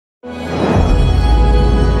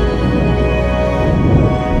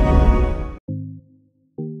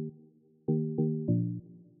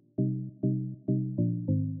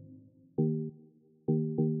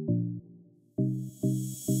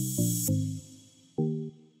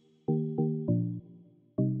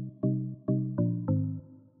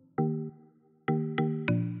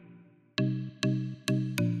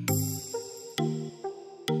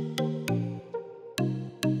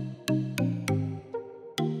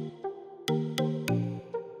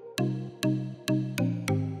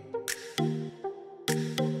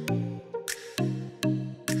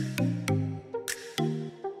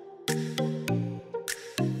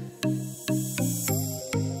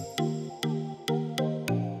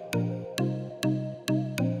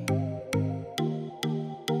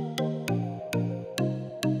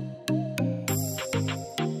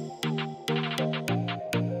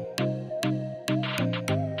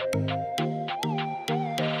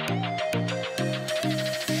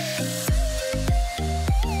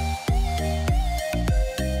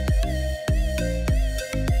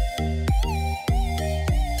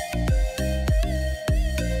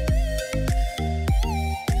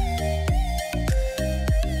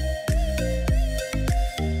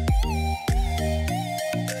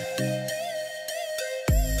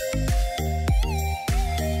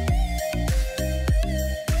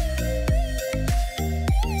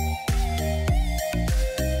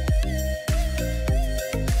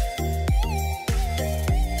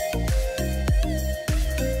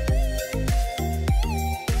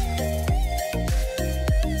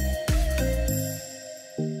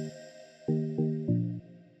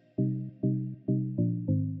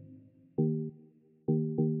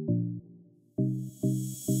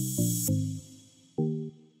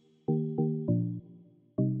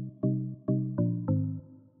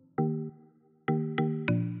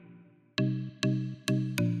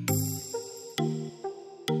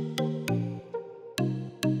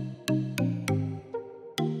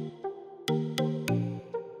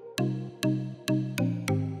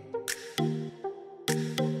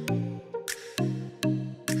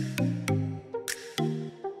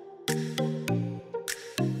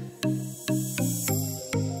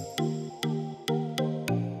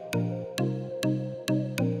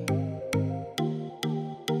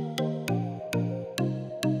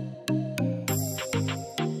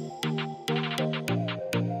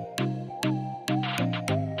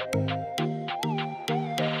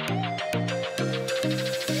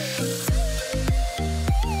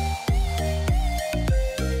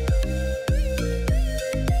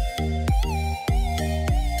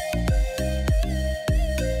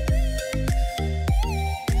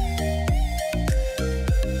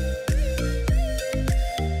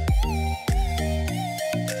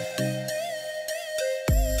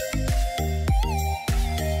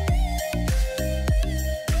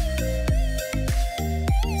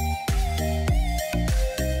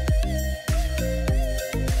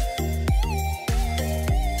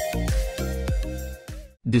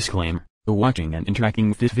Disclaimer: the watching and interacting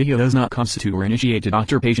with this video does not constitute or initiate a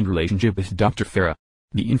doctor-patient relationship with Dr. Farrah.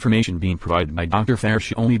 The information being provided by Dr. Farrah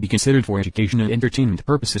should only be considered for education and entertainment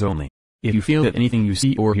purposes only. If you feel that anything you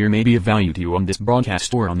see or hear may be of value to you on this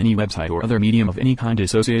broadcast or on any website or other medium of any kind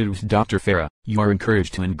associated with Dr. Farrah, you are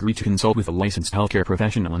encouraged to and agree to consult with a licensed healthcare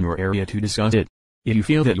professional in your area to discuss it. If you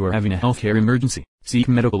feel that you are having a healthcare emergency, seek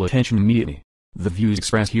medical attention immediately. The views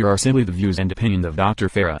expressed here are simply the views and opinions of Dr.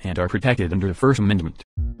 Farrah and are protected under the First Amendment.